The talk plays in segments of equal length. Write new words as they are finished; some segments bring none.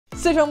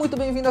Seja muito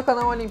bem-vindo ao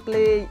canal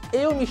Play.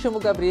 Eu me chamo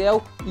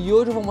Gabriel e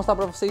hoje eu vou mostrar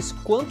para vocês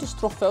quantos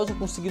troféus eu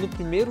consegui no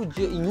primeiro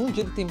dia, em um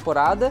dia de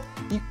temporada,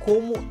 e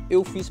como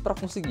eu fiz para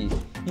conseguir.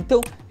 Então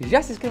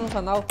já se inscreva no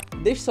canal,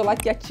 deixe seu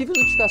like e ative as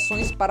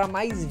notificações para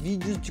mais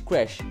vídeos de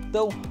Crash.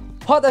 Então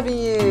roda a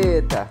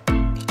vinheta!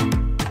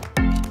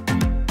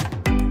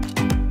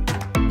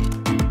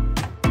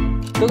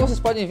 Então, como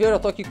vocês podem ver, eu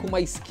tô aqui com uma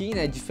skin,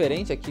 né,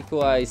 diferente, aqui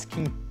com a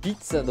skin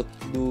pizza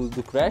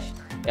do Crash.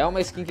 É uma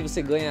skin que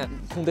você ganha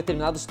com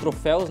determinados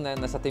troféus, né,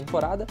 nessa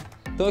temporada.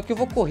 Então aqui eu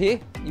vou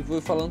correr e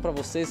vou falando pra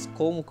vocês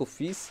como que eu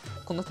fiz.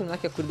 Quando eu terminar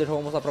aqui a corrida, eu já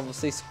vou mostrar pra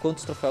vocês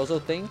quantos troféus eu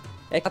tenho.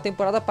 É que na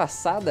temporada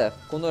passada,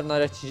 quando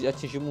nós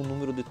atingimos um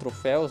número de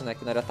troféus, né,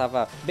 que nós já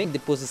tava bem de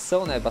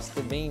posição, né,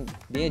 bastante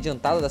bem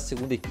adiantado da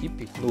segunda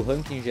equipe, no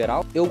ranking em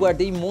geral, eu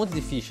guardei um monte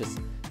de fichas.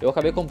 Eu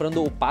acabei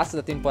comprando o passe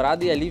da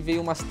temporada e ali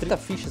veio umas 30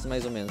 fichas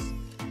mais ou menos.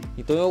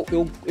 Então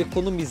eu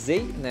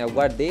economizei, né, eu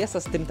guardei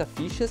essas 30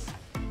 fichas.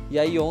 E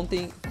aí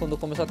ontem, quando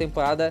começou a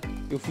temporada,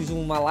 eu fiz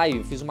uma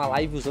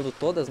live usando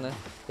todas, né.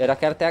 Eu já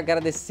quero até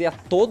agradecer a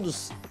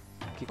todos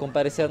que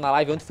compareceram na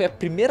live. Ontem foi a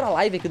primeira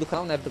live aqui do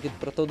canal, né, porque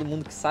pra todo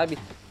mundo que sabe,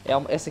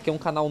 esse aqui é um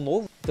canal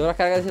novo. Então eu já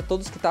quero agradecer a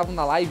todos que estavam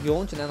na live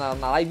ontem, né,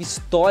 na live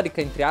histórica,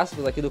 entre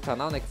aspas, aqui do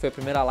canal, né, que foi a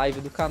primeira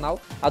live do canal.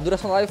 A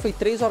duração da live foi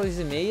 3 horas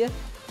e meia.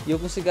 E eu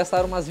consegui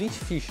gastar umas 20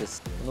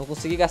 fichas. Eu não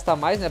consegui gastar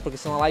mais, né, porque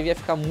senão a live ia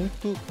ficar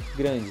muito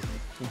grande.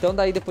 Então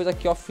daí depois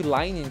aqui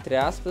offline, entre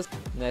aspas,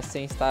 né,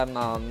 sem estar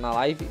na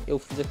live, eu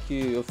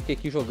fiquei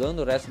aqui jogando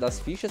o resto das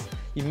fichas.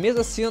 E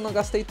mesmo assim eu não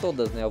gastei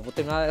todas, né. Eu vou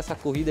terminar essa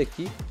corrida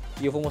aqui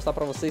e eu vou mostrar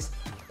pra vocês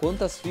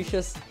quantas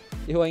fichas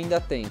eu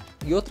ainda tenho.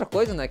 E outra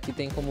coisa, né, que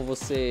tem como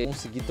você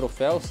conseguir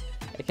troféus,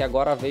 é que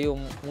agora veio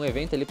um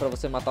evento ali pra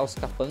você matar os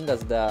capangas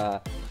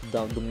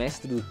do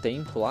mestre do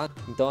tempo lá.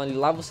 Então ali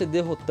lá você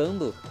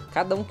derrotando,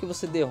 cada um que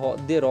você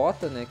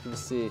derrota, né, que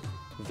você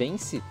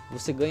vence,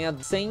 você ganha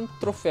 100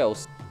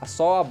 troféus.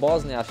 Só a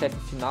boss, né, a chefe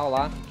final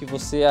lá, que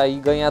você aí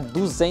ganha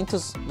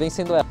 200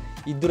 vencendo ela.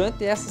 E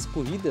durante essas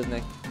corridas,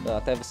 né,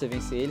 até você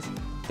vencer eles,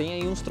 tem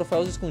aí uns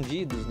troféus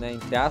escondidos, né,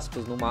 entre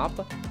aspas, no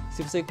mapa.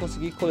 Se você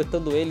conseguir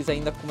coletando eles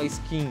ainda com uma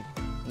skin,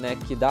 né,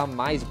 que dá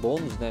mais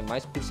bônus, né,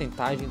 mais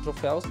porcentagem em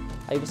troféus,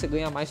 aí você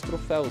ganha mais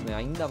troféus, né,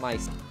 ainda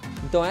mais.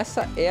 Então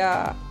essa é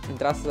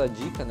entre aspas, a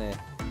dica, né,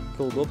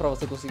 que eu dou pra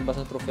você conseguir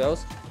bastante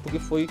troféus, porque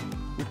foi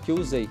o que eu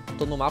usei.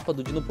 Tô no mapa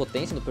do Dino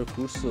Potência, no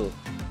percurso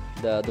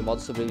do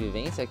modo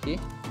sobrevivência aqui.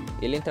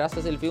 Ele, entre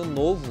aspas, ele veio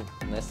novo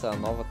nessa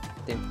nova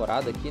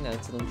temporada aqui, né,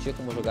 antes não tinha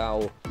como jogar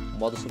o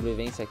modo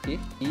sobrevivência aqui.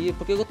 E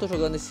por que eu tô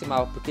jogando esse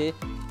mapa? Porque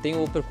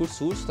tem o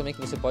percurso urso também,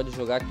 que você pode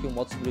jogar aqui o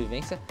modo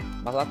sobrevivência,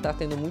 mas lá tá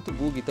tendo muito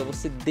bug, então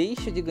você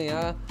deixa de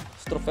ganhar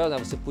os troféus, né?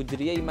 Você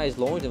poderia ir mais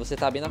longe, você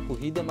tá bem na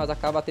corrida, mas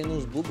acaba tendo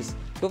uns bugs.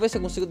 Eu vou ver se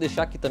eu consigo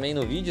deixar aqui também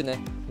no vídeo,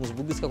 né, uns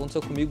bugs que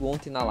aconteceu comigo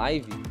ontem na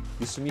live,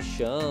 de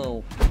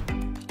sumichão.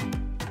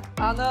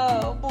 Ah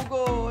não,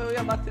 bugou, eu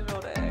ia bater meu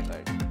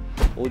recorde.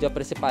 Ou de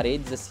aparecer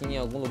paredes assim em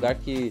algum lugar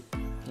que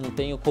não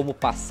tenho como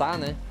passar,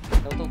 né?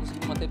 Então eu tô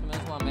conseguindo manter pelo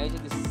menos uma média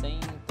de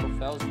 100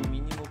 troféus no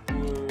mínimo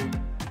por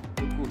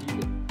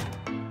corrida.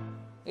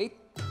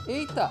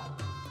 Eita!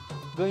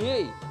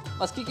 Ganhei!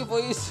 Mas que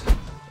foi isso?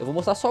 Eu vou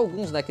mostrar só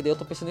alguns, né? Que daí eu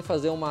tô pensando em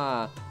fazer um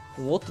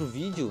outro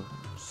vídeo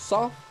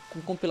só com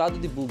compilado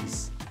de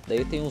bugs.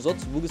 Daí tem uns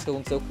outros bugs que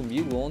aconteceu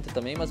comigo ontem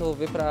também, mas eu vou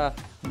ver pra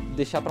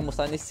deixar pra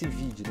mostrar nesse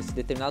vídeo, nesse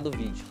determinado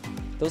vídeo.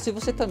 Então se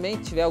você também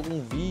tiver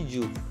algum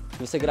vídeo que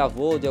você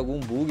gravou de algum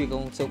bug que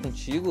aconteceu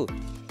contigo,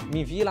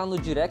 me envie lá no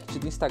direct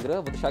do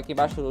Instagram, vou deixar aqui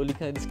embaixo o link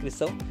na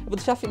descrição. Eu vou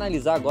deixar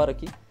finalizar agora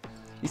aqui.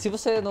 E se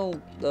você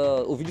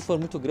o vídeo for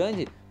muito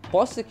grande,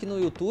 poste aqui no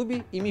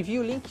YouTube e me envie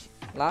o link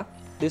lá.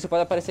 Daí você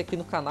pode aparecer aqui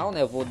no canal,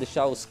 né? Eu vou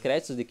deixar os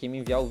créditos de quem me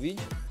enviar o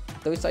vídeo.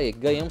 Então é isso aí,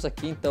 ganhamos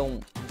aqui então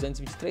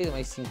 223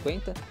 mais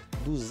 50,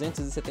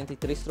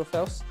 273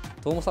 troféus.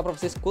 Então vou mostrar pra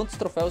vocês quantos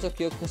troféus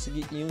aqui eu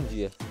consegui em um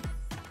dia.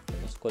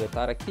 Vamos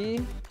coletar aqui.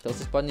 Então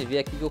vocês podem ver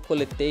aqui que eu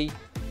coletei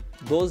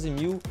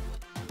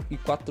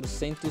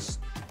 12.400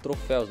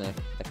 troféus, né?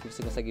 Aqui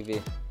você consegue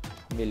ver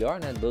melhor,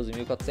 né?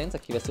 12.400,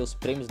 aqui vai ser os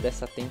prêmios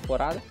dessa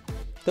temporada.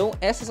 Então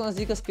essas são as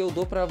dicas que eu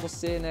dou pra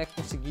você, né,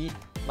 conseguir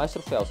mais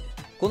troféus.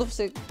 Quando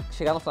você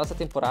chegar no final dessa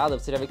temporada,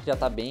 você já vê que já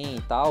tá bem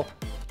e tal,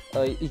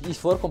 e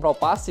for comprar o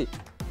passe,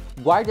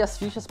 guarde as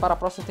fichas para a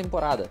próxima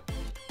temporada.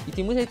 E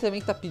tem muita gente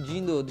também que tá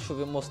pedindo, deixa eu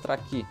ver, mostrar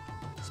aqui.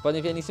 Vocês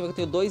podem ver ali em cima que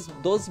eu tenho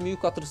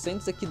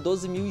 12.400 e aqui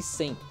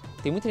 12.100.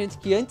 Tem muita gente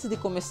que antes de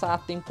começar a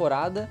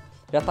temporada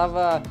já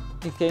tava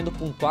querendo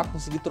pontuar,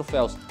 conseguir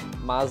troféus,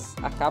 mas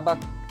acaba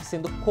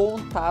sendo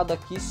contado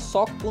aqui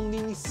só quando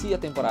inicia a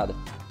temporada.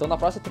 Então na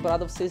próxima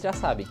temporada vocês já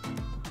sabem,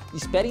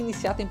 esperem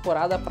iniciar a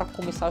temporada para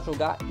começar a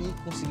jogar e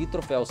conseguir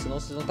troféus, senão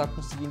vocês vão estar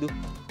conseguindo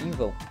em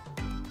vão.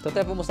 Então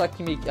até vou mostrar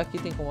aqui,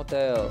 tem como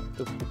até eu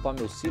ocupar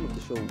meu silo,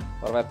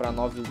 agora vai para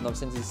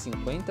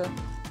 950.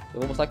 Eu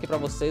vou mostrar aqui para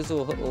vocês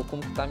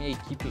como que tá a minha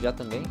equipe já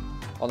também.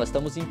 Ó, nós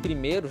estamos em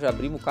primeiro, já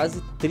abrimos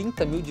quase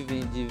 30 mil de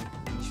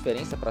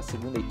diferença para a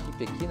segunda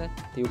equipe aqui, né?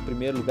 Tem o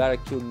primeiro lugar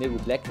aqui, o Nego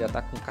Black, já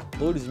tá com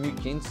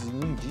 14.500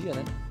 em um dia,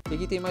 né? E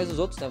aqui tem mais os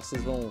outros, né?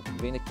 Vocês vão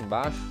vendo aqui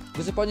embaixo.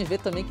 Vocês podem ver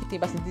também que tem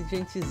bastante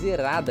gente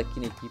zerada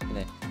aqui na equipe,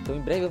 né? Então em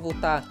breve eu vou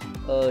estar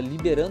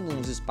liberando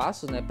uns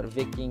espaços, né? Pra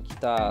ver quem que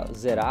tá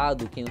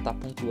zerado, quem não tá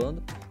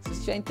pontuando. Se você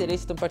tiver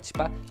interesse em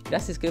participar, já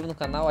se inscreva no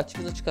canal,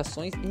 ative as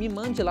notificações e me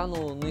mande lá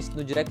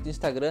no direct do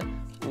Instagram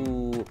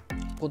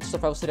quantos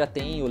troféus você já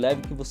tem, o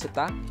level que você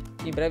tá.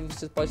 E em breve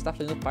você pode estar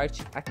fazendo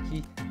parte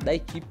aqui da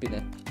equipe,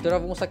 né? Então eu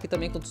vou mostrar aqui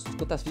também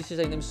quantas fichas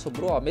ainda me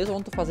sobrou, ó. Mesmo eu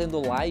não tô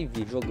fazendo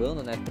live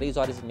jogando, né? 3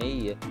 horas e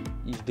meia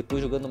e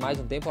depois jogando mais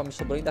um tempo, ó, me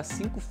sobrou ainda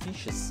 5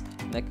 fichas,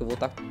 né? Que eu vou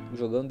estar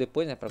jogando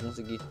depois, né? Pra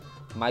conseguir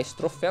mais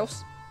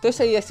troféus. Então é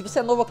isso aí, se você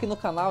é novo aqui no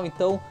canal,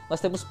 então nós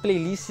temos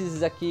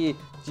playlists aqui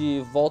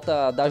de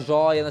volta da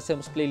joia, nós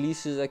temos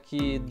playlists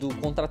aqui do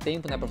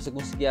contratempo, né, para você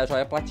conseguir a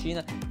joia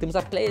platina. Temos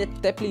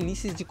até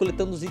playlists de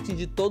coletando os itens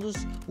de todos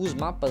os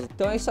mapas.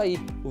 Então é isso aí,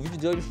 o vídeo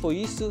de hoje foi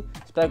isso,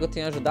 espero que eu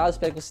tenha ajudado,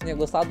 espero que você tenha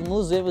gostado,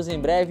 nos vemos em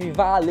breve,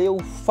 valeu,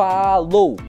 falou!